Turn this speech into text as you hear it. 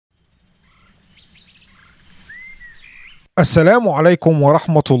Assalamu alaikum wa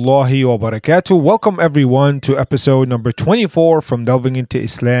rahmatullahi wa barakatuh. Welcome everyone to episode number 24 from Delving into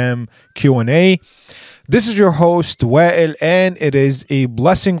Islam Q&A. This is your host Wa'il, and it is a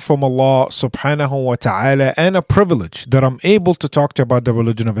blessing from Allah subhanahu wa ta'ala and a privilege that I'm able to talk to you about the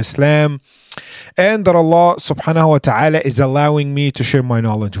religion of Islam, and that Allah subhanahu wa ta'ala is allowing me to share my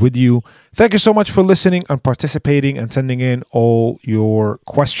knowledge with you. Thank you so much for listening and participating and sending in all your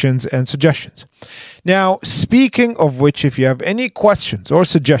questions and suggestions. Now, speaking of which, if you have any questions or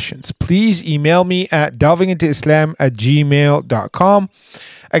suggestions, please email me at delvingintoislam@gmail.com.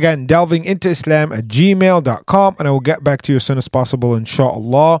 Again, delvingintoislam@gmail.com, and I will get back to you as soon as possible,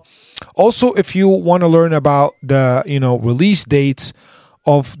 inshallah. Also, if you want to learn about the release dates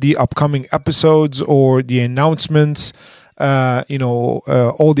of the upcoming episodes or the announcements,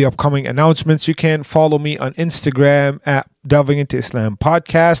 all the upcoming announcements, you can follow me on Instagram at Delving Into Islam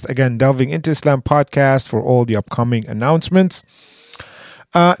Podcast. Again, Delving Into Islam Podcast for all the upcoming announcements.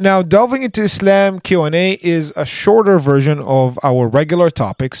 Now, Delving Into Islam Q&A is a shorter version of our regular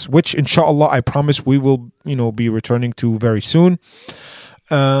topics, which inshallah I promise we will be returning to very soon.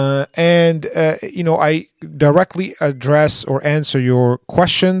 I directly address or answer your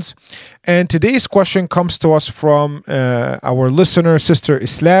questions. And today's question comes to us from our listener, Sister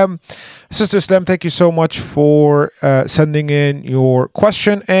Islam. Sister Islam, thank you so much for sending in your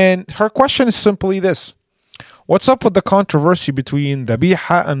question. And her question is simply this: what's up with the controversy between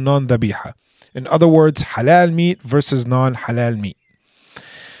dhabiha and non-dhabiha? In other words, halal meat versus non-halal meat.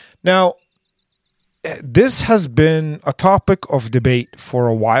 Now, this has been a topic of debate for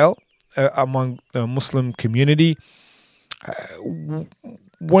a while among the Muslim community.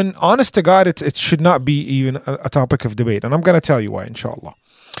 When honest to God, it should not be even a topic of debate. And I'm going to tell you why, inshallah.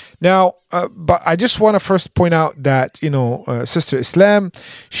 Now, but I just want to first point out that, Sister Islam,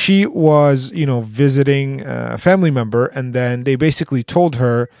 she was, visiting a family member, and then they basically told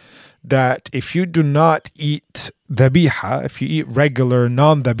her that if you do not eat dhabiha, if you eat regular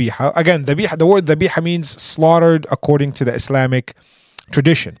non-dhabiha, again, dhabiha, the word dhabiha means slaughtered according to the Islamic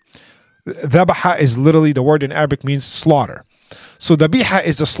tradition. Dhabaha is literally, the word in Arabic means slaughter. So dhabiha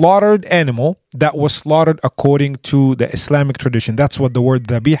is a slaughtered animal that was slaughtered according to the Islamic tradition. That's what the word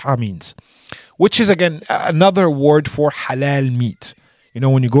dhabiha means, which is again another word for halal meat.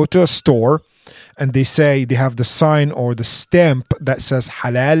 When you go to a store and they say they have the sign or the stamp that says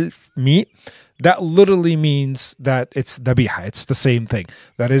halal meat, that literally means that it's dhabiha. It's the same thing.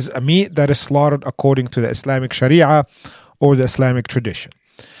 That is a meat that is slaughtered according to the Islamic Sharia or the Islamic tradition.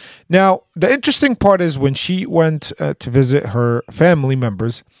 Now, the interesting part is when she went to visit her family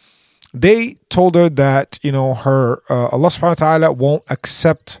members, they told her that, her Allah subhanahu wa ta'ala won't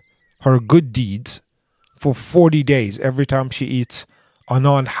accept her good deeds for 40 days every time she eats a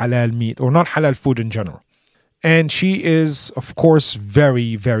non-halal meat or non-halal food in general. And she is, of course,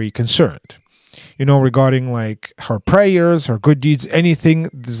 very, very concerned, regarding like her prayers, her good deeds, anything.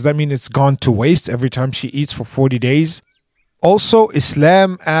 Does that mean it's gone to waste every time she eats for 40 days? Also,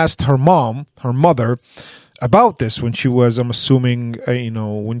 Islam asked her mother, about this when she was, I'm assuming,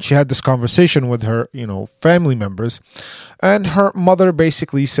 when she had this conversation with her, family members. And her mother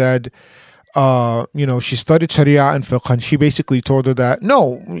basically said, she studied Sharia and fiqh, and she basically told her that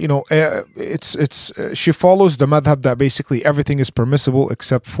no, she follows the madhab that basically everything is permissible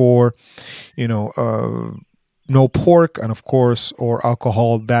except for, no pork and of course or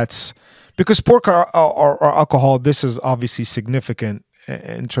alcohol. That's because pork or alcohol. This is obviously significant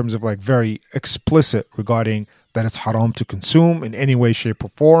in terms of like very explicit regarding that it's haram to consume in any way, shape, or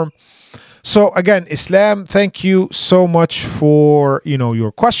form. So again, Islam, thank you so much for,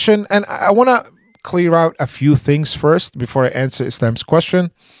 your question. And I want to clear out a few things first before I answer Islam's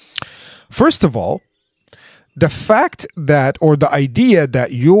question. First of all, the fact that, or the idea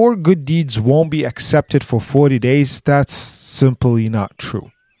that your good deeds won't be accepted for 40 days, that's simply not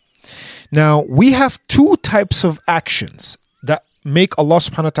true. Now, we have two types of actions that make Allah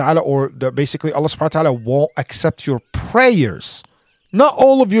subhanahu wa ta'ala, or that basically Allah subhanahu wa ta'ala won't accept your prayers. Not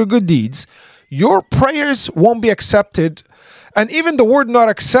all of your good deeds. Your prayers won't be accepted. And even the word not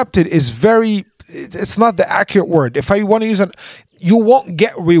accepted is it's not the accurate word. If I want to use you won't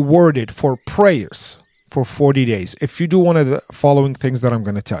get rewarded for prayers for 40 days if you do one of the following things that I'm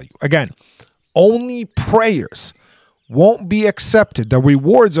going to tell you. Again, only prayers won't be accepted. The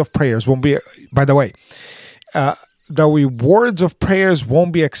rewards of prayers won't be, by the way, the rewards of prayers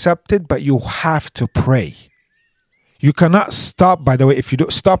won't be accepted, but you have to pray. You cannot stop, by the way, if you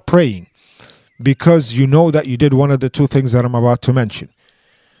don't stop praying because you know that you did one of the two things that I'm about to mention.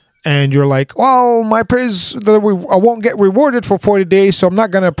 And you're like, well, my prayers, I won't get rewarded for 40 days, so I'm not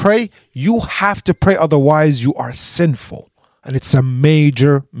going to pray. You have to pray, otherwise you are sinful. And it's a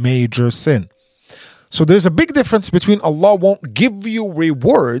major, major sin. So there's a big difference between Allah won't give you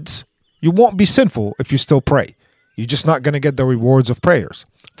rewards. You won't be sinful if you still pray. You're just not going to get the rewards of prayers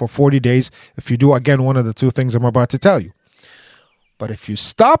for 40 days if you do, again, one of the two things I'm about to tell you. But if you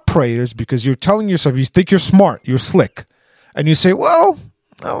stop prayers because you're telling yourself, you think you're smart, you're slick, and you say, well,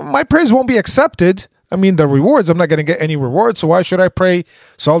 my prayers won't be accepted. I mean, the rewards, I'm not going to get any rewards, so why should I pray?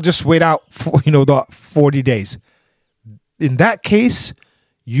 So I'll just wait out for, the 40 days. In that case,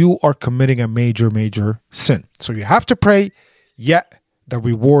 you are committing a major, major sin. So you have to pray, yet the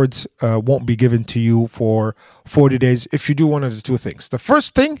rewards won't be given to you for 40 days if you do one of the two things. The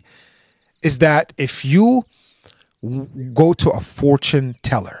first thing is that if you go to a fortune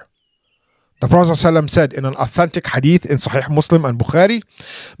teller, the Prophet ﷺ said in an authentic hadith in Sahih Muslim and Bukhari,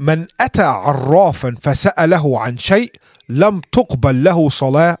 من أتى عرافا فسأله عن شيء لم تقبل له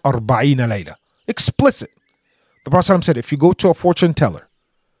صلاة 40 ليلة. Explicit. The Prophet ﷺ said, if you go to a fortune teller,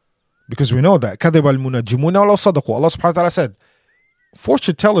 because we know that كذب المنجمون ولو صدقوا, Allah subhanahu wa ta'ala said,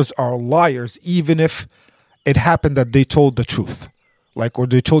 fortune tellers are liars even if it happened that they told the truth, or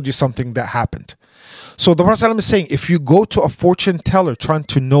they told you something that happened. So the Prophet ﷺ is saying, if you go to a fortune teller trying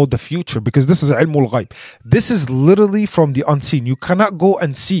to know the future, because this is ilmul ghaib, this is literally from the unseen. You cannot go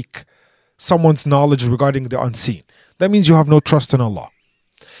and seek someone's knowledge regarding the unseen. That means you have no trust in Allah.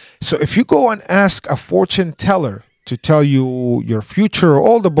 So if you go and ask a fortune teller to tell you your future,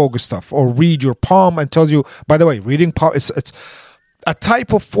 all the bogus stuff, or read your palm and tells you, by the way, reading palm, it's a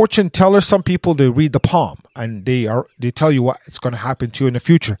type of fortune teller. Some people, they read the palm and they tell you what it's going to happen to you in the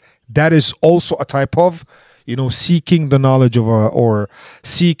future. That is also a type of, seeking the knowledge of or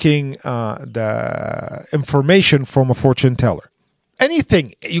seeking the information from a fortune teller.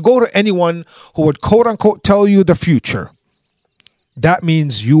 Anything, you go to anyone who would quote unquote tell you the future, that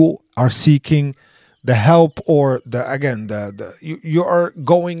means you are seeking the help, or you are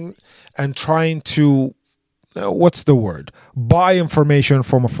going and trying to, buy information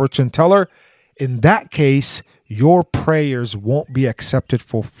from a fortune teller. In that case, your prayers won't be accepted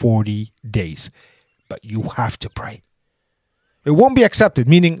for 40 days. But you have to pray. It won't be accepted,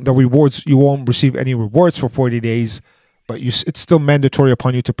 meaning the rewards, you won't receive any rewards for 40 days, but it's still mandatory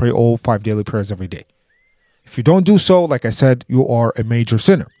upon you to pray all 5 daily prayers every day. If you don't do so, like I said, you are a major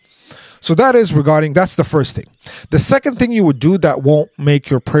sinner. So that's the first thing. The second thing you would do that won't make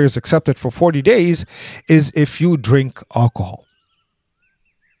your prayers accepted for 40 days is if you drink alcohol.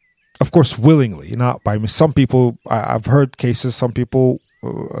 Of course, willingly, not by some people. I've heard cases, some people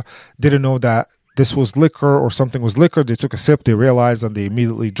didn't know that this was liquor or something was liquor. They took a sip, they realized, and they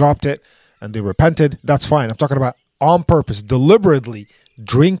immediately dropped it and they repented. That's fine. I'm talking about on purpose, deliberately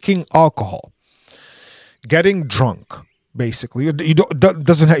drinking alcohol, getting drunk. Basically, you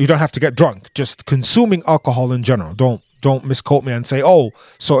don't have to get drunk. Just consuming alcohol in general. Don't misquote me and say, oh,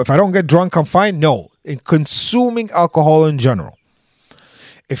 so if I don't get drunk, I'm fine. No, in consuming alcohol in general.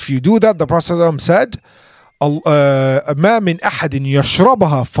 If you do that, the Prophet said, ما من أحد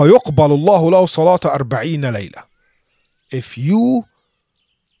يشربها فيقبل الله له صلاة 40 ليلة. If you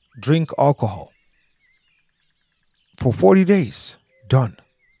drink alcohol for 40 days, done.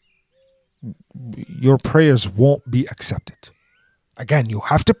 Your prayers won't be accepted. Again, you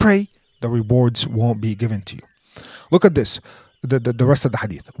have to pray. The rewards won't be given to you. Look at this, the rest of the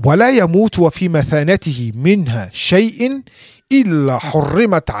hadith. ولا يموت وفي مثانته منها شيء إلا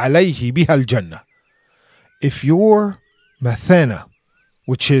حرمت عليه بها الجنة. If your mathana,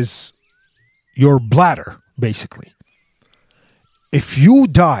 which is your bladder, basically, if you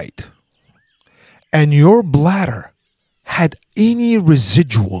died and your bladder had any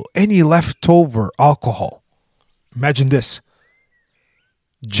residual, any leftover alcohol, imagine this.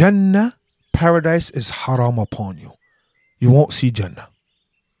 Jannah, paradise, is haram upon you. You won't see Jannah.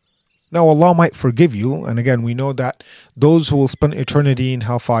 Now Allah might forgive you, and again we know that those who will spend eternity in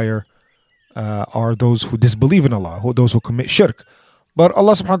hellfire are those who disbelieve in Allah, those who commit shirk. But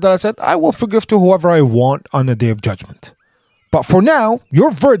Allah subhanahu wa ta'ala said, I will forgive to whoever I want on the day of judgment. But for now,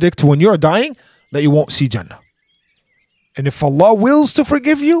 your verdict when you're dying, that you won't see Jannah. And if Allah wills to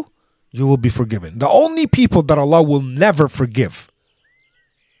forgive you, you will be forgiven. The only people that Allah will never forgive,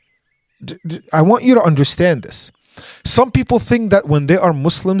 I want you to understand this. Some people think that when they are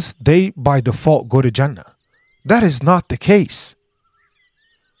Muslims, they by default go to Jannah. That is not the case.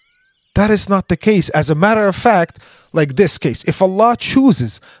 That is not the case. As a matter of fact, like this case, if Allah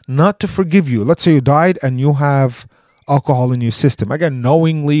chooses not to forgive you, let's say you died and you have alcohol in your system, again,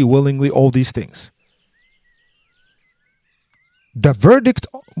 knowingly, willingly, all these things. The verdict,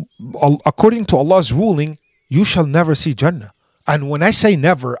 according to Allah's ruling, you shall never see Jannah. And when I say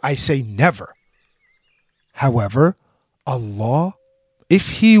never, I say never. However, Allah, if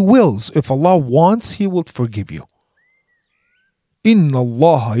He wills, if Allah wants, He will forgive you. إِنَّ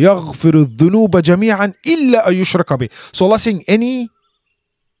اللَّهَ يَغْفِرُ الذُّنُوبَ جَمِيعًا إِلَّا أَن يُشْرَكَ بِهِ. So Allah saying any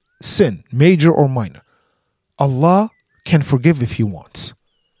sin, major or minor, Allah can forgive if He wants.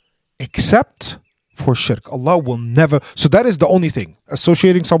 Except for shirk. Allah will never. So that is the only thing.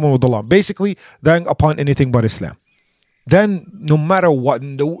 Associating someone with Allah. Basically, dying upon anything but Islam. Then no matter what,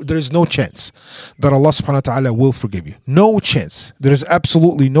 there is no chance that Allah subhanahu wa ta'ala will forgive you. No chance. There is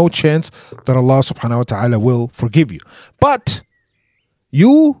absolutely no chance that Allah subhanahu wa ta'ala will forgive you. But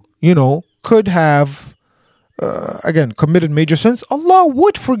you could have, again, committed major sins. Allah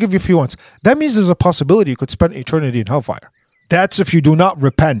would forgive you if He wants. That means there's a possibility you could spend eternity in hellfire. That's if you do not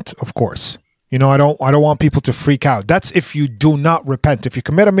repent, of course. I don't want people to freak out. That's if you do not repent. If you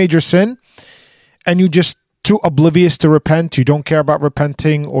commit a major sin and you just too oblivious to repent, you don't care about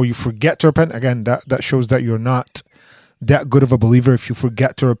repenting, or you forget to repent, again, that shows that you're not that good of a believer if you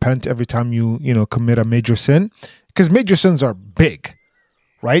forget to repent every time you commit a major sin, because major sins are big,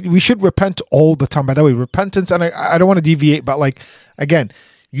 right? We should repent all the time. By the way, repentance, and I don't want to deviate, but again,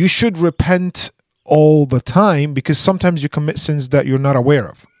 you should repent all the time, because sometimes you commit sins that you're not aware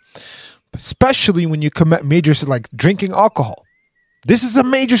of, especially when you commit major sins like drinking alcohol. This is a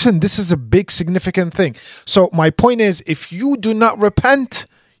major sin. This is a big, significant thing. So my point is, if you do not repent,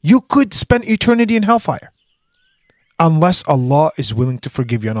 you could spend eternity in hellfire. Unless Allah is willing to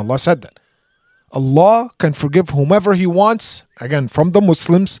forgive you. And Allah said that. Allah can forgive whomever He wants, again, from the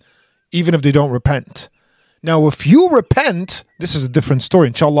Muslims, even if they don't repent. Now, if you repent, this is a different story.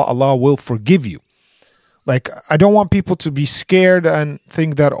 Inshallah, Allah will forgive you. I don't want people to be scared and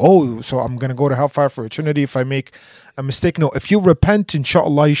think that, so I'm going to go to hellfire for eternity if I make a mistake. No, if you repent,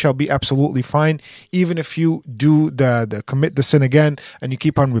 inshallah, you shall be absolutely fine. Even if you do commit the sin again and you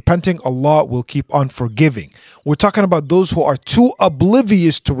keep on repenting, Allah will keep on forgiving. We're talking about those who are too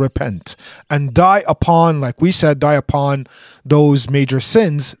oblivious to repent and die upon those major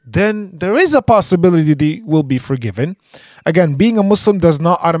sins. Then there is a possibility they will be forgiven. Again, being a Muslim does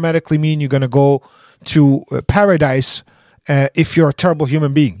not automatically mean you're going to go to paradise if you're a terrible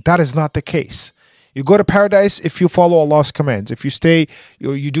human being. That is not the case. You go to paradise if you follow Allah's commands. If you stay,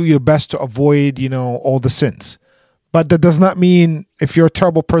 you do your best to avoid, all the sins. But that does not mean if you're a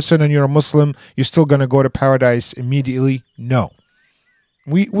terrible person and you're a Muslim, you're still going to go to paradise immediately. No.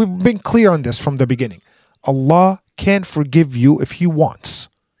 We've been clear on this from the beginning. Allah can forgive you if He wants.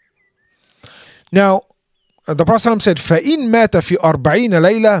 Now, the Prophet said, فَإِن مَاتَ فِي 40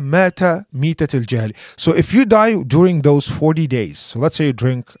 لَيْلَةٍ مَاتَ مِيتَةِ الْجَاهِلِ. So if you die during those 40 days, so let's say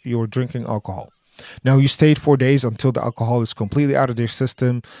you're drinking alcohol. Now you stayed 4 days until the alcohol is completely out of your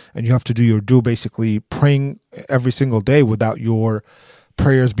system, and you have to do your due, basically praying every single day without your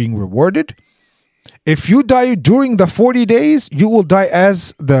prayers being rewarded. If you die during the 40 days, you will die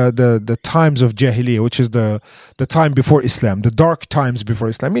as the times of Jahiliyyah, which is the time before Islam, the dark times before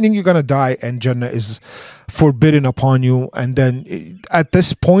Islam, meaning you're going to die and Jannah is forbidden upon you. And then at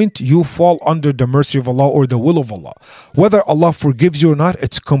this point, you fall under the mercy of Allah or the will of Allah. Whether Allah forgives you or not,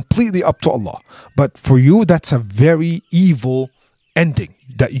 it's completely up to Allah. But for you, that's a very evil ending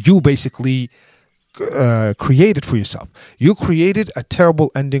that you basically created for yourself. You created a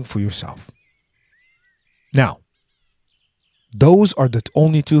terrible ending for yourself. Now, those are the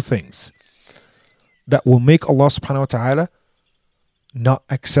only two things that will make Allah subhanahu wa ta'ala not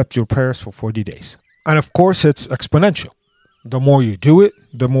accept your prayers for 40 days. And of course, it's exponential. The more you do it,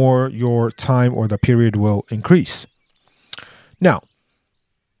 the more your time or the period will increase. Now,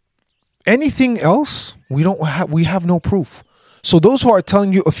 anything else, we have no proof. So those who are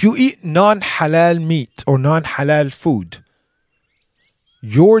telling you, if you eat non-halal meat or non-halal food,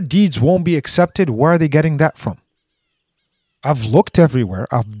 your deeds won't be accepted, where are they getting that from? I've looked everywhere.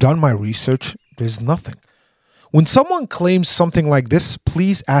 I've done my research. There's nothing. When someone claims something like this,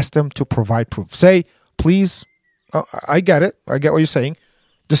 please ask them to provide proof. Say, please, I get it. I get what you're saying.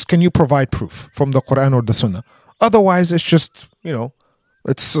 Just can you provide proof from the Quran or the Sunnah? Otherwise, it's just,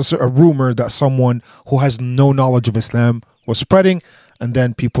 it's just a rumor that someone who has no knowledge of Islam was spreading, and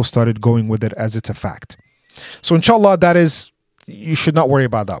then people started going with it as it's a fact. So inshallah, you should not worry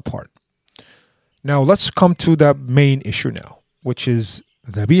about that part. Now let's come to the main issue now, which is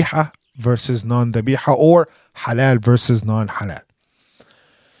dhabiha versus non-dhabiha, or halal versus non-halal.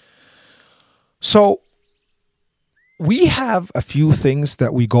 So we have a few things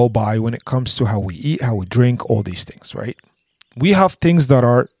that we go by when it comes to how we eat, how we drink, all these things, right? We have things that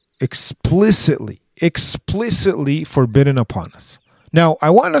are explicitly forbidden upon us. Now, I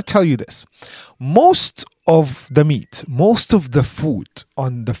want to tell you this. Most of the meat, most of the food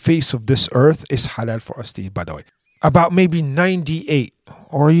on the face of this earth is halal for us to eat, by the way. about maybe 98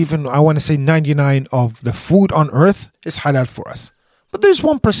 or even I want to say 99 of the food on earth is halal for us. But there's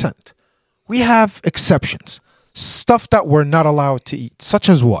 1%. We have exceptions. Stuff that we're not allowed to eat, such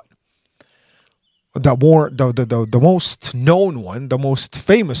as what? The most known one, the most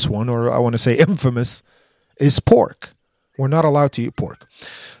famous one, or I want to say infamous, is pork. We're not allowed to eat pork.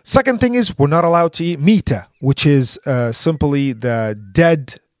 Second thing is we're not allowed to eat mita, which is simply the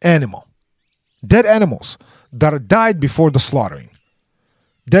dead animal. Dead animals that died before the slaughtering.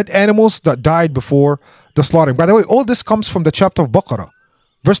 Dead animals that died before the slaughtering. By the way, all this comes from the chapter of Baqarah,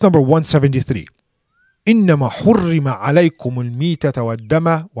 verse number 173. إنما حرم عليكم الميتة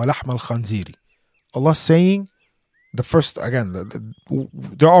والدم ولحم الخنزير. Allah saying, the first, again,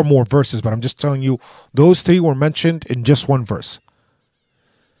 there are more verses, but I'm just telling you, those three were mentioned in just one verse.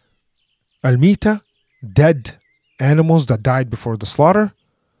 Al-mita, dead animals that died before the slaughter.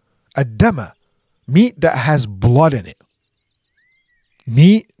 Ad-dama, meat that has blood in it.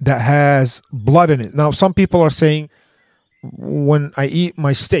 Meat that has blood in it. Now, some people are saying, when I eat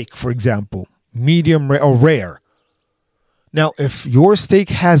my steak, for example, medium or rare. Now, if your steak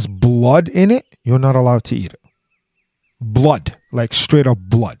has blood in it, you're not allowed to eat it. Blood, like straight up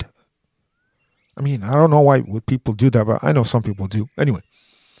blood. I mean, I don't know why would people do that, but I know some people do. Anyway,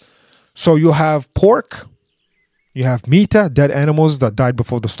 so you have pork, you have mita, dead animals that died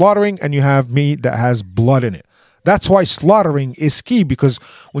before the slaughtering, and you have meat that has blood in it. That's why slaughtering is key, because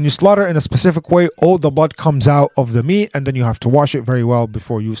when you slaughter in a specific way, all the blood comes out of the meat, and then you have to wash it very well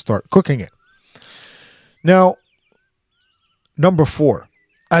before you start cooking it. Now, number 4,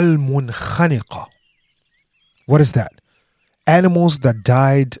 al-munkhaniqa. What is that? Animals that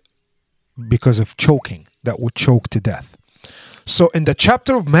died because of choking, that would choke to death. So in the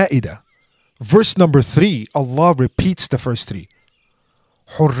chapter of Ma'idah, verse number 3, Allah repeats the first 3.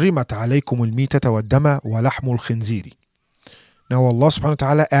 حرمت عليكم الميتة والدم ولحم الخنزير. Now Allah subhanahu wa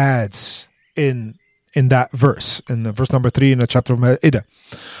ta'ala adds in that verse, in the verse number 3 in the chapter of Ma'idah,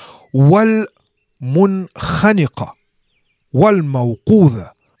 والمنخنقة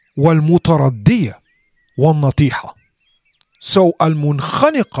والموقوذة والمتردية والنطيحة. So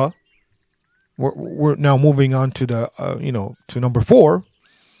al-munkhaniqa, we're now moving on to the to number 4,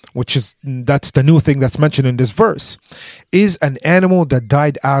 which is, that's the new thing that's mentioned in this verse, is an animal that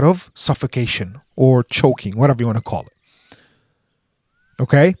died out of suffocation or choking, whatever you want to call it.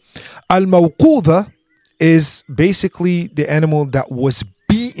 Okay? Al-mawqudha is basically the animal that was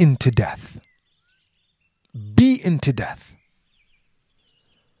beaten to death. Beaten to death.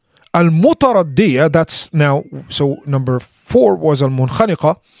 Al-mutaraddiya, that's now, so number 4 was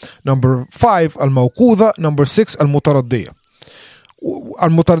al-munkhaniqa, number 5 al-mawqudha, number 6 al-mutaraddiya.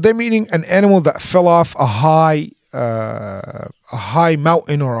 Al-mutaraddiya meaning an animal that fell off a high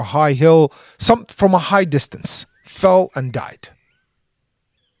mountain or a high hill, from a high distance, fell and died.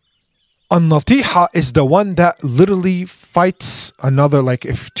 Al-natiha is the one that literally fights another, like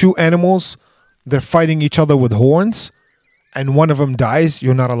if two animals, they're fighting each other with horns, and one of them dies,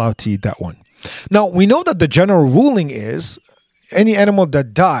 you're not allowed to eat that one. Now, we know that the general ruling is any animal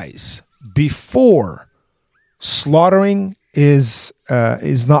that dies before slaughtering is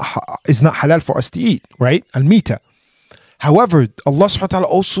not halal for us to eat, right? Al-mita. However, Allah subhanahu wa ta'ala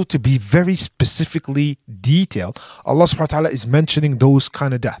also, to be very specifically detailed, Allah subhanahu wa ta'ala is mentioning those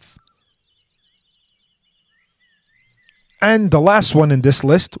kind of death. And the last one in this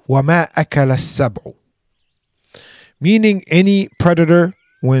list, وَمَا أَكَلَ السَّبْعُ. Meaning any predator,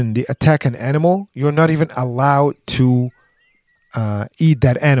 when they attack an animal, you're not even allowed to eat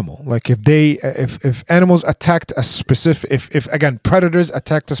that animal. Like if animals attacked a specific, if again, predators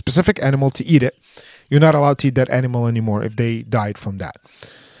attacked a specific animal to eat it, you're not allowed to eat that animal anymore if they died from that.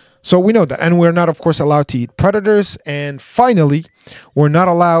 So we know that. And we're not, of course, allowed to eat predators. And finally, we're not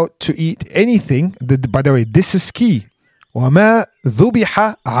allowed to eat anything. By the way, this is key. وَمَا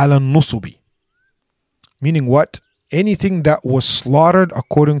ذُبِحَ عَلَى النُّصُبِ. Meaning what? Anything that was slaughtered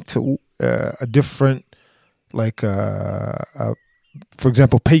according to a different, like, for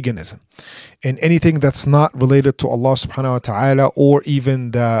example, paganism. And anything that's not related to Allah subhanahu wa ta'ala or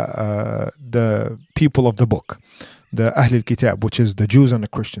even the people of the book, the Ahl al-Kitab, which is the Jews and the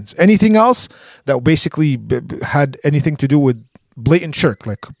Christians. Anything else that basically had anything to do with blatant shirk,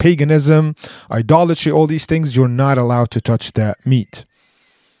 like paganism, idolatry, all these things, you're not allowed to touch that meat.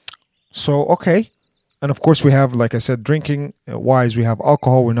 So, okay. And of course, we have, like I said, drinking wise, we have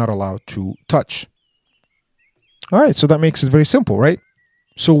alcohol we're not allowed to touch. All right, so that makes it very simple, right?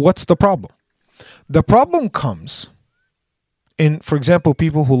 So what's the problem? The problem comes in, for example,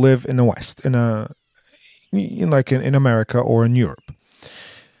 people who live in the West, in America or in Europe.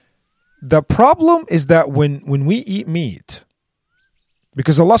 the problem is that when we eat meat,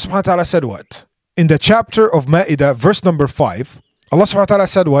 because Allah subhanahu wa ta'ala said what? In the chapter of Ma'idah, verse number 5, Allah subhanahu wa ta'ala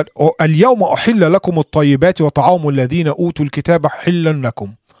said what? الْيَوْمَ أُحِلَّ لَكُمُ الطَّيِّبَاتِ وَطَعَامُ الَّذِينَ أُوتُوا الْكِتَابَ حِلًّا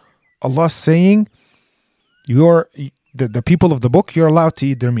لَكُمْ. Allah is saying, the people of the book, you're allowed to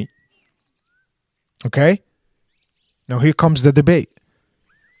eat their meat. Okay? Now here comes the debate.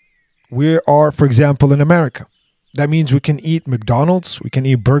 We are, for example, in America. That means we can eat McDonald's, we can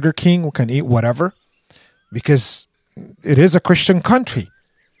eat Burger King, we can eat whatever, because it is a Christian country.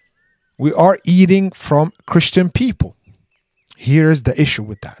 We are eating from Christian people. Here's the issue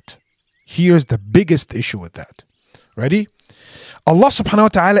with that. Here's the biggest issue with that. Ready? Allah subhanahu wa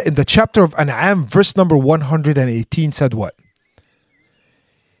ta'ala in the chapter of An'am, verse number 118 said what?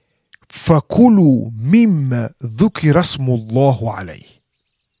 فَكُلُوا مِمَّا ذُكِرَ اسْمُ اللَّهُ عَلَيْهِ.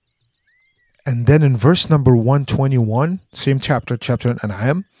 And then in verse number 121, same chapter in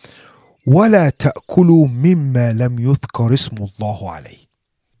An'am, وَلَا تَأْكُلُوا مِمَّا لَمْ يُذْكَرِ اسْمُ اللَّهُ عَلَيْهِ.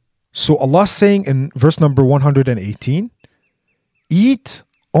 So Allah is saying in verse number 118, eat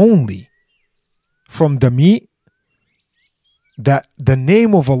only from the meat that the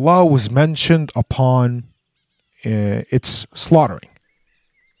name of Allah was mentioned upon its slaughtering.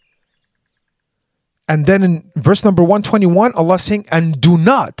 And then in verse number 121, Allah is saying, and do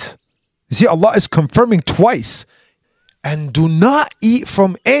not. You see, Allah is confirming twice. And do not eat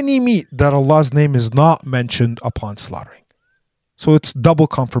from any meat that Allah's name is not mentioned upon slaughtering. So it's double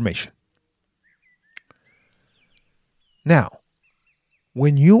confirmation. Now,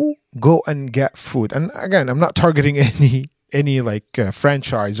 when you go and get food, and again, I'm not targeting any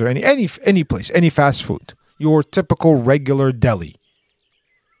franchise or any place, any fast food, your typical regular deli,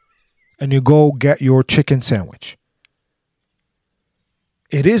 and you go get your chicken sandwich.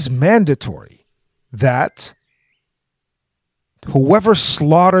 It is mandatory that whoever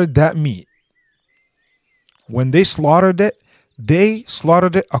slaughtered that meat, when they slaughtered it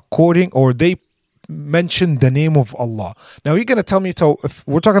according, or they mentioned the name of Allah. Now you're going to tell me, so if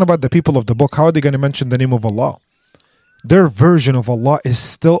we're talking about the people of the book, how are they going to mention the name of Allah? Their version of Allah is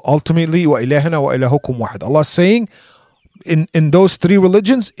still ultimately وَإِلَهَنَا وَإِلَهُكُمْ وَحِدٌ. Allah is saying in those three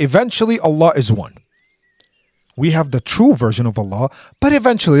religions, eventually Allah is one. We have the true version of Allah, but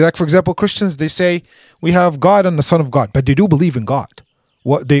eventually, like for example, Christians, they say we have God and the Son of God, but they do believe in God.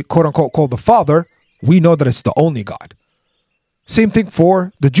 What they quote unquote call the Father, we know that it's the only God. Same thing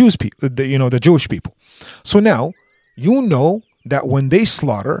for the Jewish people. So now, you know that when they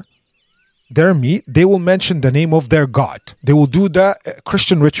slaughter their meat, they will mention the name of their God. They will do the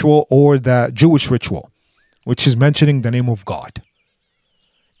Christian ritual or the Jewish ritual, which is mentioning the name of God.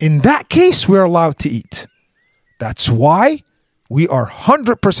 In that case, we're allowed to eat. That's why we are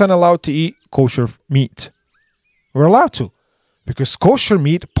 100% allowed to eat kosher meat. We're allowed to. Because kosher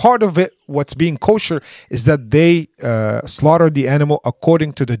meat, part of it, what's being kosher, is that they slaughter the animal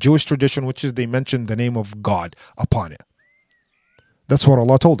according to the Jewish tradition, which is they mention the name of God upon it. That's what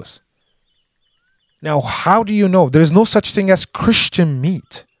Allah told us. Now, how do you know? There's no such thing as Christian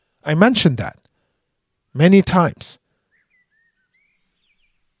meat. I mentioned that many times.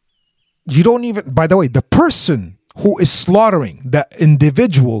 You don't even, by the way, the person who is slaughtering, the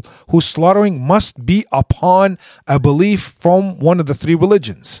individual who's slaughtering must be upon a belief from one of the three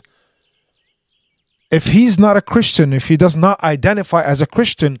religions. If he's not a Christian, if he does not identify as a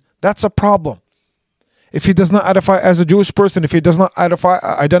Christian, that's a problem. If he does not identify as a Jewish person, if he does not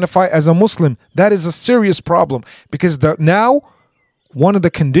identify as a Muslim, that is a serious problem, because now one of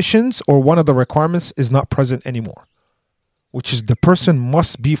the conditions or one of the requirements is not present anymore, which is the person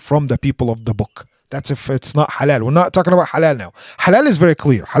must be from the people of the book. That's if it's not halal. We're not talking about halal now. Halal is very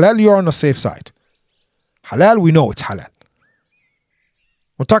clear. Halal, you're on the safe side. Halal, we know it's halal.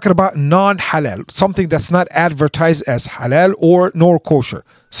 We're talking about non-halal, something that's not advertised as halal or nor kosher,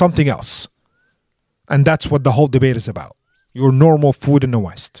 something else. And that's what the whole debate is about. Your normal food in the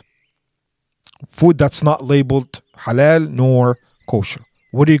West. Food that's not labeled halal nor kosher.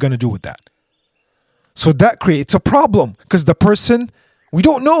 What are you going to do with that? So that creates a problem, because the person, we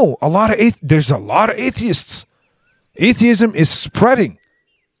don't know. There's a lot of atheists. Atheism is spreading.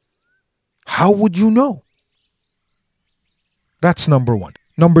 How would you know? That's number one.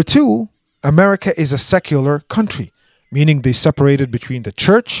 Number two, America is a secular country, meaning they separated between the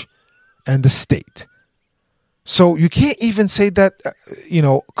church and the state. So you can't even say that,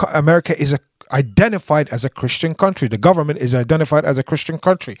 America is identified as a Christian country. The government is identified as a Christian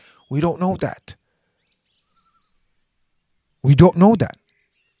country. We don't know that. We don't know that.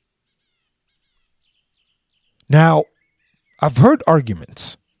 Now, I've heard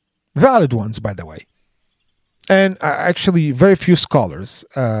arguments, valid ones, by the way. And actually, very few scholars,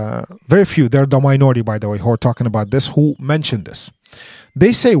 very few, they're the minority, by the way, who are talking about this, who mention this.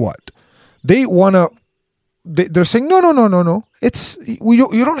 They say what? They want to, they're saying, no.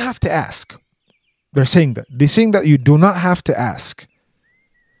 You don't have to ask. They're saying that. They're saying that you do not have to ask.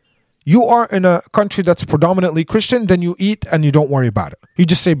 You are in a country that's predominantly Christian, then you eat and you don't worry about it. You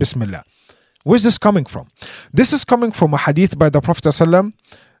just say Bismillah. Where's this coming from? This is coming from a hadith by the Prophet ﷺ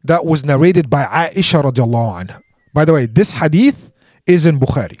that was narrated by Aisha radiallahu anha. By the way, this hadith is in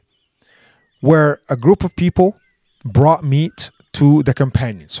Bukhari, where a group of people brought meat to the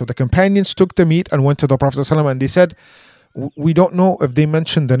companions. So the companions took the meat and went to the Prophet ﷺ, and they said, we don't know if they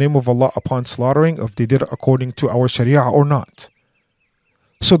mentioned the name of Allah upon slaughtering, if they did it according to our Sharia or not.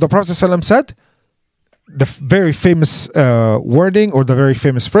 So the Prophet ﷺ said, the very famous wording or the very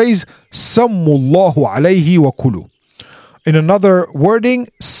famous phrase, Sammullahu alayhi wa kulu. In another wording,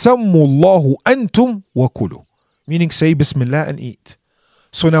 Sammullahu antum wa kulu. Meaning say Bismillah and eat.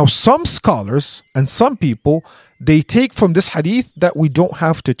 So now some scholars and some people, they take from this hadith that we don't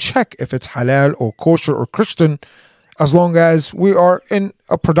have to check if it's halal or kosher or Christian, as long as we are in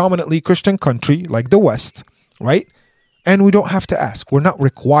a predominantly Christian country like the West, right? And we don't have to ask. We're not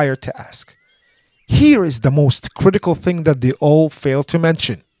required to ask. Here is the most critical thing that they all fail to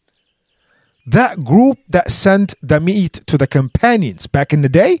mention. That group that sent the meat to the companions back in the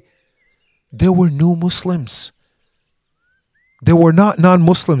day, they were new Muslims. They were not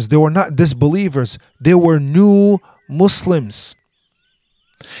non-Muslims. They were not disbelievers. They were new Muslims.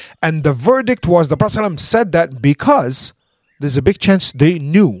 And the verdict was, the Prophet ﷺ said that because there's a big chance they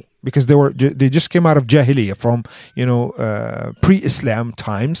knew, because they just came out of Jahiliyyah from pre-Islam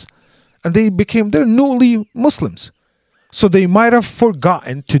times, and they're newly Muslims. So they might have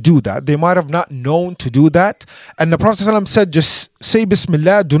forgotten to do that. They might have not known to do that. And the Prophet ﷺ said, just say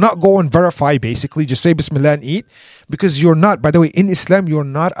Bismillah. Do not go and verify, basically. Just say Bismillah and eat. Because you're not, by the way, in Islam, you're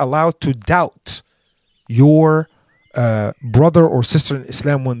not allowed to doubt your brother or sister in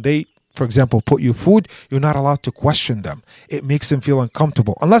Islam when they, for example, put you food. You're not allowed to question them. It makes them feel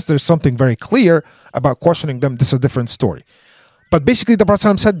uncomfortable. Unless there's something very clear about questioning them, this is a different story. But basically, the Prophet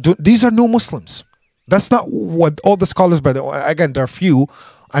ﷺ said, these are new Muslims. That's not what all the scholars, by the way, again, there are few,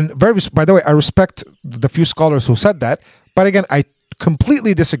 and by the way, I respect the few scholars who said that, but again, I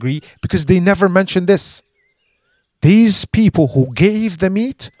completely disagree because they never mentioned this. These people who gave the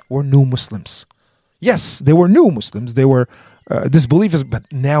meat were new Muslims. Yes, they were new Muslims, they were disbelievers,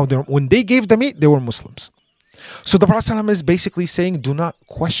 but now when they gave the meat, they were Muslims. So the Prophet ﷺ is basically saying, do not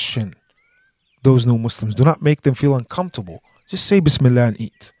question those new Muslims, do not make them feel uncomfortable. Just say Bismillah and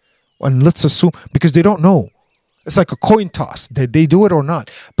eat. And let's assume, because they don't know. It's like a coin toss. Did they do it or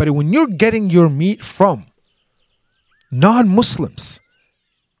not? But when you're getting your meat from non-Muslims,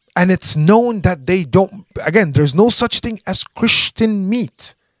 and it's known that they don't, again, there's no such thing as Christian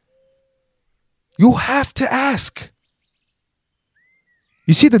meat. You have to ask.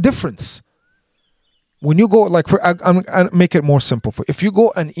 You see the difference? When you go, like, I'll make it more simple. If you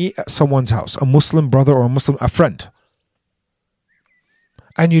go and eat at someone's house, a Muslim brother or a friend,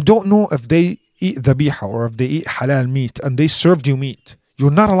 and you don't know if they eat dhabiha or if they eat halal meat and they served you meat, you're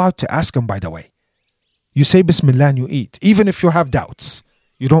not allowed to ask them, by the way. You say Bismillah and you eat. Even if you have doubts,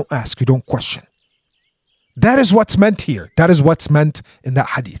 you don't ask, you don't question. That is what's meant here. That is what's meant in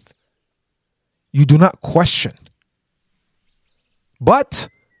that hadith. You do not question. But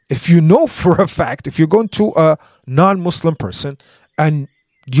if you know for a fact, if you're going to a non-Muslim person and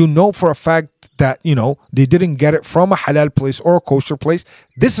you know for a fact that, they didn't get it from a halal place or a kosher place,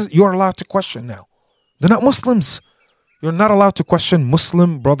 you're allowed to question now. They're not Muslims. You're not allowed to question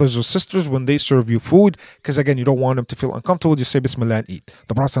Muslim brothers or sisters when they serve you food, because again, you don't want them to feel uncomfortable. Just say Bismillah and eat.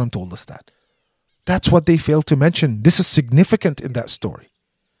 The Prophet ﷺ told us that. That's what they failed to mention. This is significant in that story.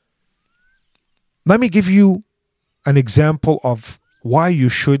 Let me give you an example of why you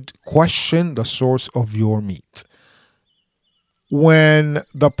should question the source of your meat. When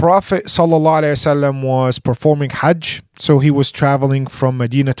the Prophet ﷺ was performing Hajj, so he was traveling from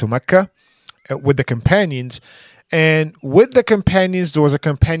Medina to Mecca with the companions, and with the companions there was a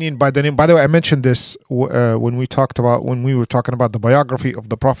companion by the name, by the way, I mentioned this when we were talking about the biography of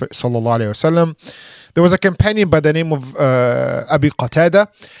the Prophet ﷺ. There was a companion by the name of Abi Qatada,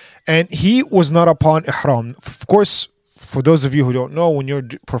 and he was not upon ihram. Of course, for those of you who don't know, when you're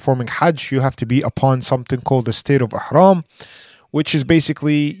performing Hajj, you have to be upon something called the state of ihram, which is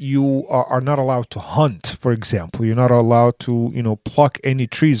basically you are not allowed to hunt, for example. You're not allowed to, pluck any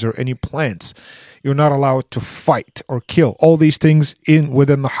trees or any plants. You're not allowed to fight or kill. All these things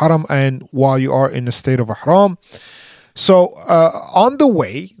within the haram and while you are in the state of ihram. So on the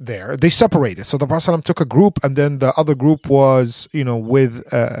way there, they separated. So the Prophet ﷺ took a group, and then the other group was, with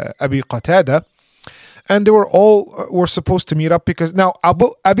Abi Qatada, and they were supposed to meet up because now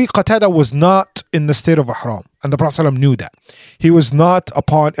Abi Qatada was not in the state of ihram, and the Prophet ﷺ knew that he was not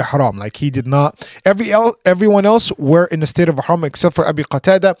upon ihram. Like he did not. Everyone else were in the state of ihram except for Abi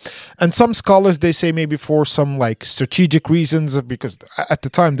Qatada, and some scholars they say maybe for some like strategic reasons because at the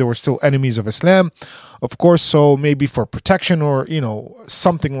time they were still enemies of Islam, of course. So maybe for protection or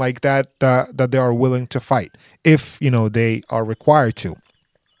something like that that they are willing to fight if they are required to.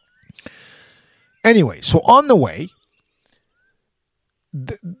 Anyway, so on the way,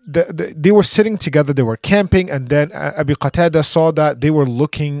 they were sitting together, they were camping, and then Abi Qatada saw that they were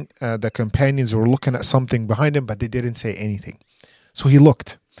looking, the companions were looking at something behind him, but they didn't say anything. So he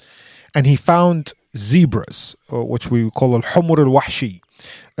looked, and he found zebras, which we call al-humur al-wahshi.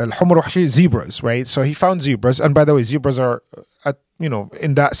 Al-humur al-wahshi, zebras, right? So he found zebras, and by the way, zebras are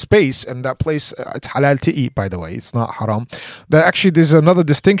in that space and that place, it's halal to eat, by the way. It's not haram. Actually, there's another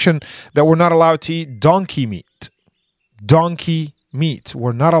distinction that we're not allowed to eat donkey meat. Donkey meat.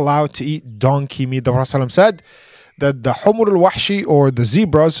 We're not allowed to eat donkey meat. The Prophet ﷺ said that the humur al-wahshi or the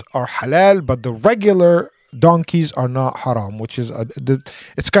zebras are halal, but the regular donkeys are not haram, which is,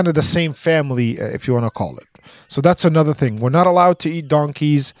 it's kind of the same family, if you want to call it. So that's another thing. We're not allowed to eat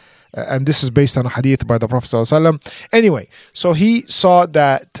donkeys. And this is based on a hadith by the Prophet ﷺ. Anyway, so he saw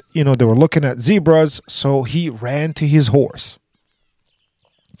that, they were looking at zebras. So he ran to his horse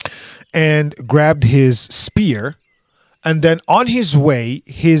and grabbed his spear. And then on his way,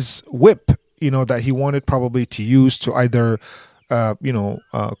 his whip, that he wanted probably to use to either,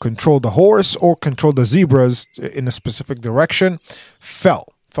 control the horse or control the zebras in a specific direction,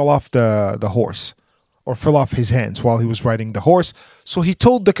 fell off the horse. Or fell off his hands while he was riding the horse. So he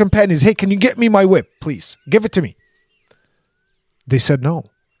told the companions, hey, can you get me my whip, please? Give it to me. They said no.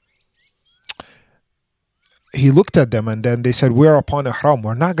 He looked at them and then they said, we're upon ihram.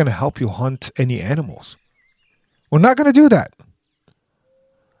 We're not going to help you hunt any animals. We're not going to do that.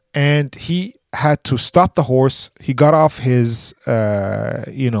 And he had to stop the horse. He got off his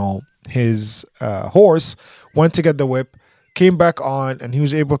horse, went to get the whip, came back on, and he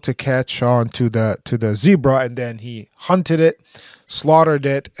was able to catch on to the zebra, and then he hunted it, slaughtered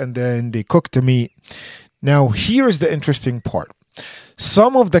it, and then they cooked the meat. Now, here's the interesting part.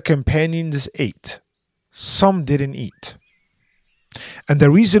 Some of the companions ate. Some didn't eat. And the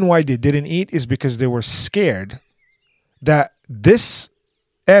reason why they didn't eat is because they were scared that this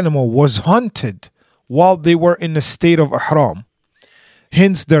animal was hunted while they were in a state of ihram.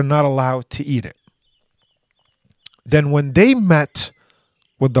 Hence, they're not allowed to eat it. Then when they met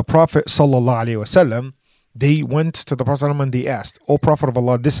with the Prophet ﷺ, they went to the Prophet ﷺ and they asked, O Prophet of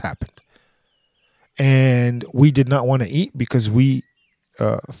Allah, this happened. And we did not want to eat because we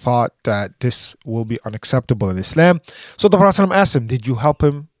thought that this will be unacceptable in Islam. So the Prophet ﷺ asked him, did you help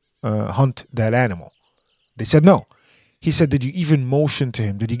him hunt that animal? They said no. He said, did you even motion to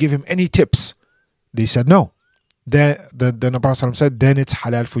him? Did you give him any tips? They said no. Then the Prophet ﷺ said, then it's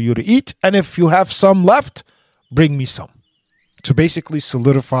halal for you to eat. And if you have some left, bring me some. To basically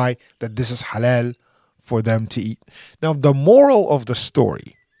solidify that this is halal for them to eat. Now, the moral of the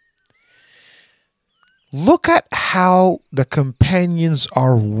story. Look at how the companions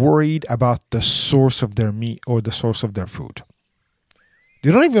are worried about the source of their meat or the source of their food.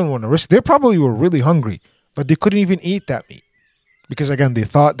 They don't even want to risk. They probably were really hungry, but they couldn't even eat that meat. Because again, they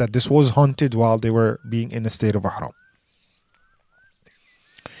thought that this was hunted while they were being in a state of ihram.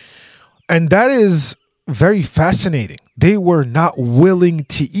 And that is very fascinating. They were not willing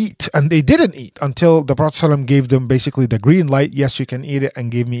to eat, and they didn't eat until the Prophet ﷺ gave them basically the green light. Yes, you can eat it,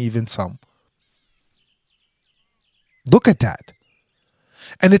 and gave me even some. Look at that.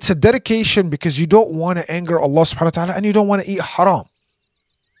 And it's a dedication because you don't want to anger Allah subhanahu wa ta'ala and you don't want to eat haram.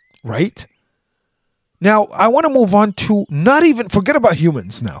 Right? Now, I want to move on to forget about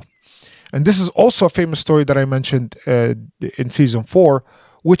humans now. And this is also a famous story that I mentioned in season 4,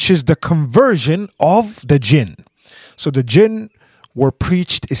 which is the conversion of the jinn. So the jinn were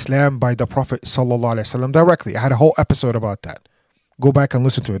preached Islam by the Prophet ﷺ directly. I had a whole episode about that. Go back and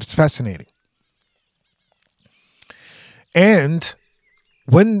listen to it. It's fascinating. And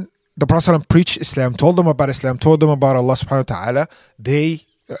when the Prophet ﷺ preached Islam, told them about Islam, told them about Allah subhanahu wa ta'ala,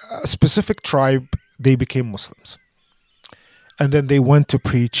 a specific tribe, they became Muslims. And then they went to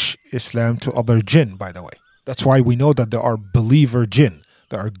preach Islam to other jinn, by the way. That's why we know that there are believer jinn.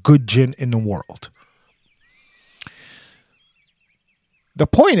 There are good jinn in the world. The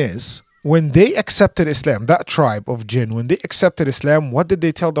point is, when they accepted Islam, that tribe of jinn, when they accepted Islam, what did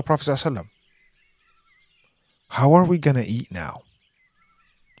they tell the Prophet ﷺ? How are we going to eat now?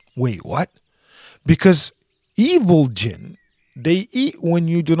 Wait, what? Because evil jinn, they eat when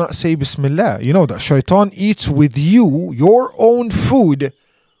you do not say Bismillah. You know that shaitan eats with you, your own food,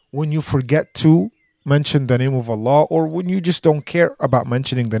 when you forget to mention the name of Allah, or when you just don't care about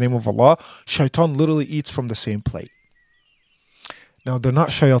mentioning the name of Allah. Shaitan literally eats from the same plate. Now, they're not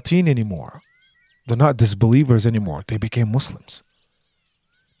shayateen anymore. They're not disbelievers anymore. They became Muslims.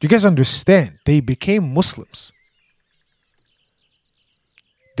 Do you guys understand? They became Muslims.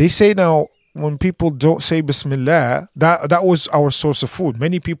 They say now, when people don't say Bismillah, that was our source of food.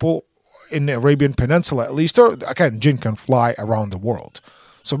 Many people in the Arabian Peninsula, at least, or again, jinn can fly around the world.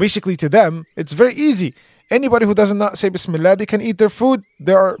 So basically to them, it's very easy. Anybody who does not say Bismillah, they can eat their food.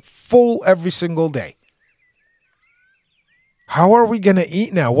 They are full every single day. How are we going to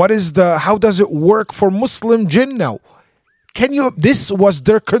eat now? How does it work for Muslim jinn now? This was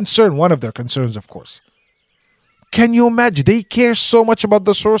their concern, one of their concerns, of course. Can you imagine? They care so much about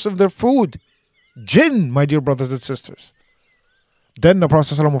the source of their food. Jinn, my dear brothers and sisters. Then the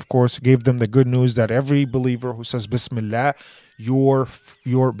Prophet ﷺ, of course, gave them the good news that every believer who says Bismillah, your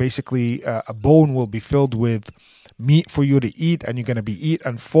basically a bone will be filled with meat for you to eat, and you're going to be eat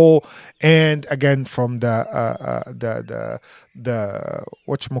and full. And again, from the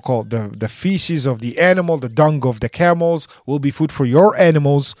the feces of the animal, the dung of the camels will be food for your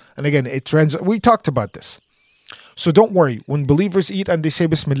animals. And again, we talked about this. So don't worry, when believers eat and they say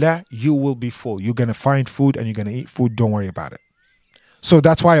Bismillah, you will be full. You're going to find food and you're going to eat food. Don't worry about it. So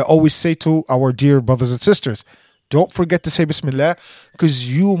that's why I always say to our dear brothers and sisters, don't forget to say Bismillah, because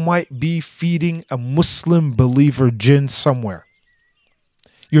you might be feeding a Muslim believer jinn somewhere.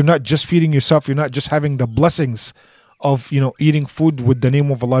 You're not just feeding yourself. You're not just having the blessings of, eating food with the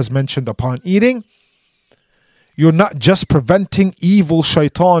name of Allah is mentioned upon eating. You're not just preventing evil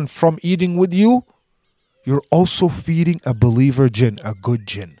shaitan from eating with you. You're also feeding a believer jinn, a good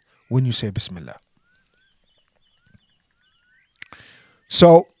jinn, when you say Bismillah.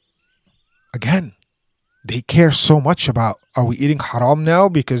 So, again, they care so much about, are we eating haram now?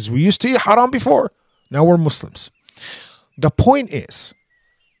 Because we used to eat haram before. Now we're Muslims. The point is,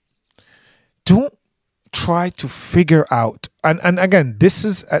 don't try to figure out, and again, this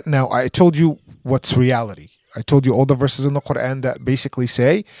is, now I told you what's reality. I told you all the verses in the Quran that basically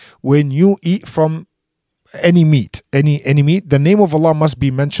say, when you eat from any meat, the name of Allah must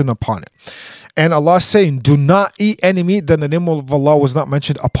be mentioned upon it. And Allah is saying, do not eat any meat that the name of Allah was not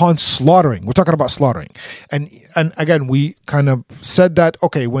mentioned upon slaughtering. We're talking about slaughtering. And again, we kind of said that,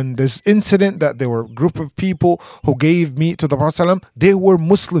 okay, when this incident that there were a group of people who gave meat to the Prophet ﷺ, they were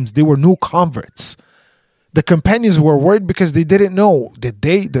Muslims, they were new converts. The companions were worried because they didn't know. Do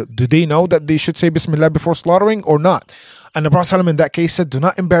they know that they should say Bismillah before slaughtering or not? And the Prophet ﷺ in that case said, do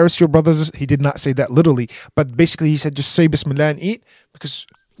not embarrass your brothers. He did not say that literally, but basically he said, just say Bismillah and eat, because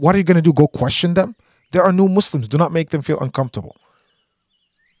what are you going to do? Go question them? They are new Muslims. Do not make them feel uncomfortable.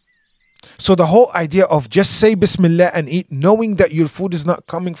 So the whole idea of just say Bismillah and eat, knowing that your food is not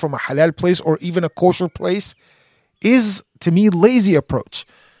coming from a halal place or even a kosher place, is, to me, lazy approach.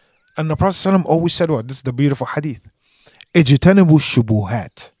 And the Prophet ﷺ always said, this is the beautiful hadith, اجتنبوا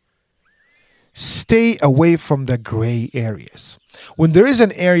الشبهات. Stay away from the gray areas. When there is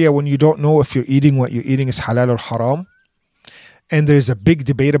an area when you don't know if you're eating what you're eating is halal or haram, and there's a big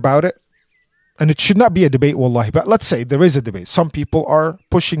debate about it, and it should not be a debate, wallahi, but let's say there is a debate. Some people are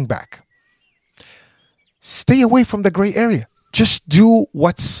pushing back. Stay away from the gray area. Just do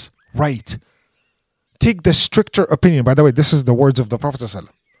what's right. Take the stricter opinion. By the way, this is the words of the Prophet ﷺ.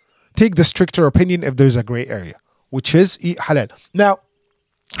 Take the stricter opinion if there's a gray area, which is eat halal. Now,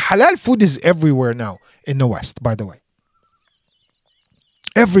 halal food is everywhere now in the West, by the way.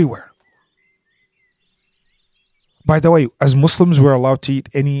 Everywhere. By the way, as Muslims, we're allowed to eat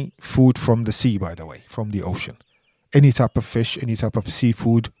any food from the sea, by the way, from the ocean. Any type of fish, any type of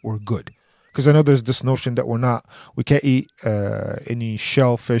seafood, we're good. Because I know there's this notion that we can't eat any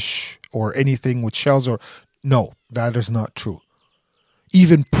shellfish or anything with shells. No, that is not true.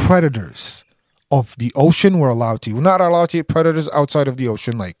 Even predators of the ocean we're allowed to eat. We're not allowed to eat predators outside of the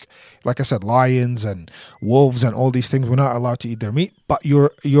ocean, like I said, lions and wolves and all these things. We're not allowed to eat their meat, but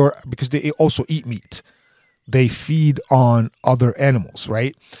because they also eat meat. They feed on other animals,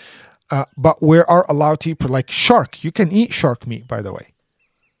 right? But we are allowed to eat, like shark. You can eat shark meat, by the way.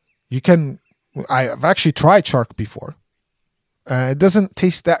 I've actually tried shark before. It doesn't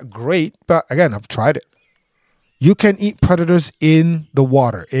taste that great, but again, I've tried it. You can eat predators in the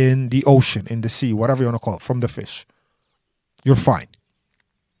water, in the ocean, in the sea, whatever you want to call it, from the fish. You're fine.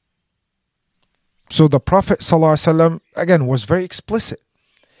 So the Prophet ﷺ, again, was very explicit.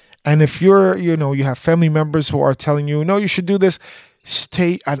 And if you have family members who are telling you, no, you should do this,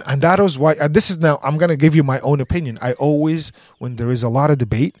 stay. And that is why, this is now, I'm going to give you my own opinion. I always, when there is a lot of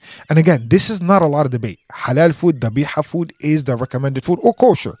debate, and again, this is not a lot of debate. Halal food, dabiha food is the recommended food, or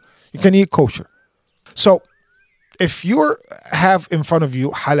kosher. You can eat kosher. So if you have in front of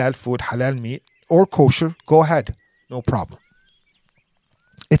you halal food, halal meat, or kosher, go ahead. No problem.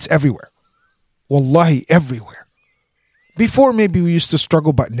 It's everywhere. Wallahi, everywhere. Before, maybe we used to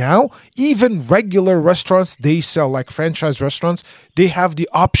struggle, but now, even regular restaurants, they sell, like franchise restaurants, they have the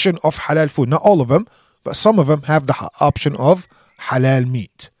option of halal food. Not all of them, but some of them have the option of halal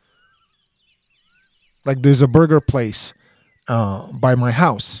meat. Like there's a burger place by my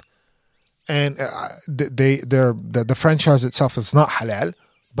house, and the franchise itself is not halal,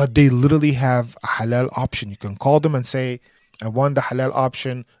 but they literally have a halal option. You can call them and say, I want the halal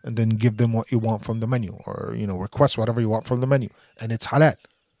option, and then give them what you want from the menu, or request whatever you want from the menu, and it's halal.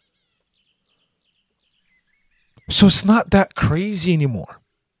 So it's not that crazy anymore.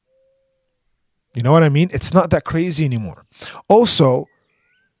 You know what I mean? It's not that crazy anymore. Also,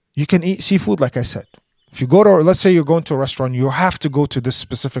 you can eat seafood, like I said. If you go to, let's say you're going to a restaurant, you have to go to this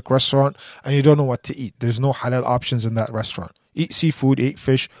specific restaurant and you don't know what to eat. There's no halal options in that restaurant. Eat seafood, eat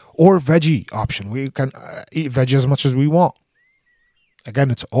fish, or veggie option. We can eat veggie as much as we want.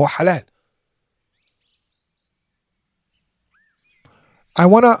 Again, it's all halal. I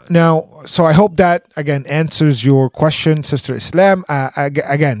want to now, so I hope that, again, answers your question, Sister Islam.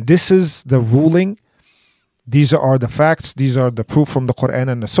 Again, this is the ruling. These are the facts. These are the proof from the Quran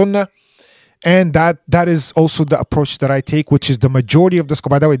and the Sunnah. And that is also the approach that I take, which is the majority of the,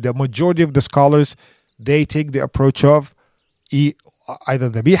 by the way, the majority of the scholars, they take the approach of eat either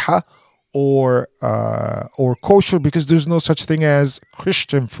dhabiha or kosher, because there's no such thing as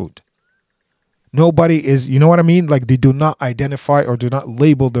Christian food. Nobody is, you know what I mean? Like they do not identify or do not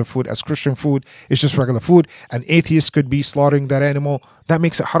label their food as Christian food. It's just regular food. An atheist could be slaughtering that animal. That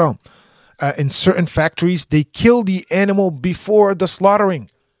makes it haram. In certain factories, they kill the animal before the slaughtering.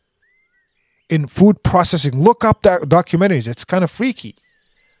 In food processing, look up that documentaries. It's kind of freaky.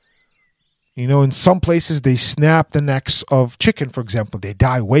 In some places, they snap the necks of chicken, for example. They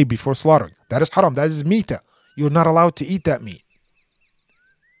die way before slaughtering. That is haram. That is meat. You're not allowed to eat that meat.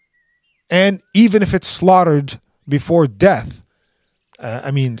 And even if it's slaughtered before death,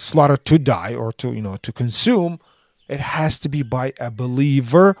 slaughtered to die or to consume, it has to be by a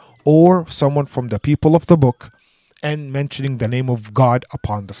believer or someone from the people of the book, and mentioning the name of God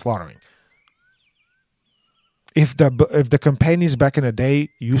upon the slaughtering. If the companions back in the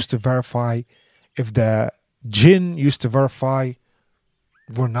day used to verify, if the jinn used to verify,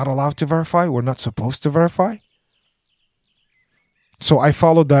 we're not allowed to verify. We're not supposed to verify. So I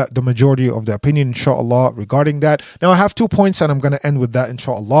follow the majority of the opinion, inshallah, regarding that. Now I have 2 points, and I'm going to end with that,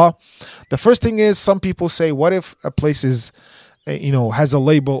 inshallah. The first thing is, some people say, what if a place is, has a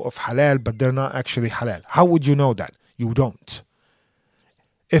label of halal, but they're not actually halal? How would you know that? You don't.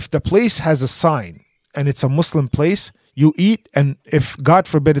 If the place has a sign and it's a Muslim place, you eat, and if God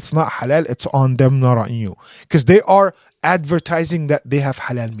forbid it's not halal, it's on them, not on you, because they are advertising that they have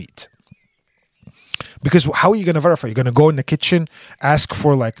halal meat. Because how are you going to verify? You're going to go in the kitchen, ask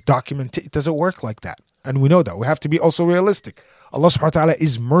for document. It doesn't work like that. And we know that. We have to be also realistic. Allah subhanahu wa ta'ala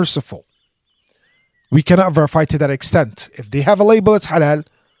is merciful. We cannot verify to that extent. If they have a label, it's halal,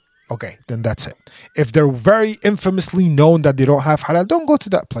 okay, then that's it. If they're very infamously known that they don't have halal, don't go to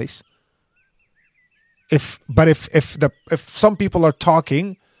that place. If some people are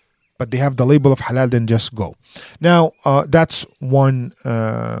talking, but they have the label of halal, then just go. Now, that's one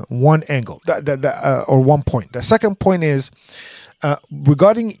angle, or 1 point. The second point is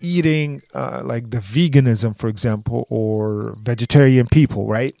regarding eating, like the veganism, for example, or vegetarian people,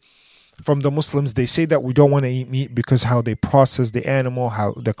 right? From the Muslims, they say that we don't want to eat meat because how they process the animal,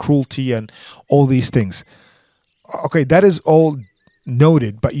 how the cruelty and all these things. Okay, that is all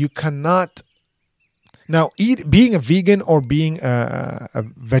noted, but you cannot. Now, being a vegan or being a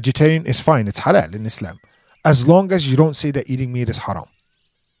vegetarian is fine. It's halal in Islam. As long as you don't say that eating meat is haram.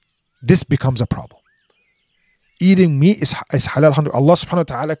 This becomes a problem. Eating meat is halal. Allah subhanahu wa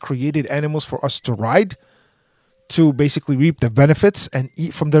ta'ala created animals for us to ride, to basically reap the benefits and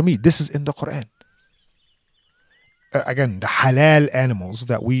eat from their meat. This is in the Quran. Again, the halal animals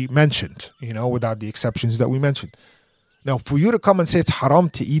that we mentioned, without the exceptions that we mentioned. Now, for you to come and say it's haram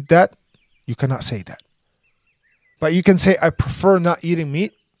to eat that, you cannot say that. But you can say, I prefer not eating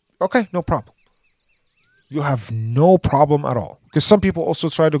meat. Okay, no problem. You have no problem at all. Because some people also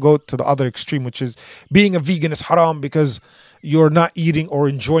try to go to the other extreme, which is being a vegan is haram because you're not eating or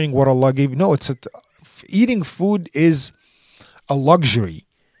enjoying what Allah gave you. No, eating food is a luxury.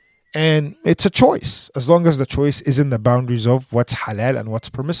 And it's a choice, as long as the choice is in the boundaries of what's halal and what's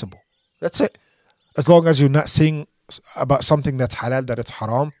permissible. That's it. As long as you're not saying about something that's halal that it's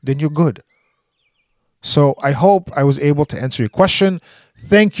haram, then you're good. So I hope I was able to answer your question.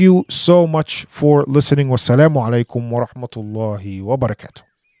 Thank you so much for listening. Wassalamu alaikum wa rahmatullahi wa barakatuh.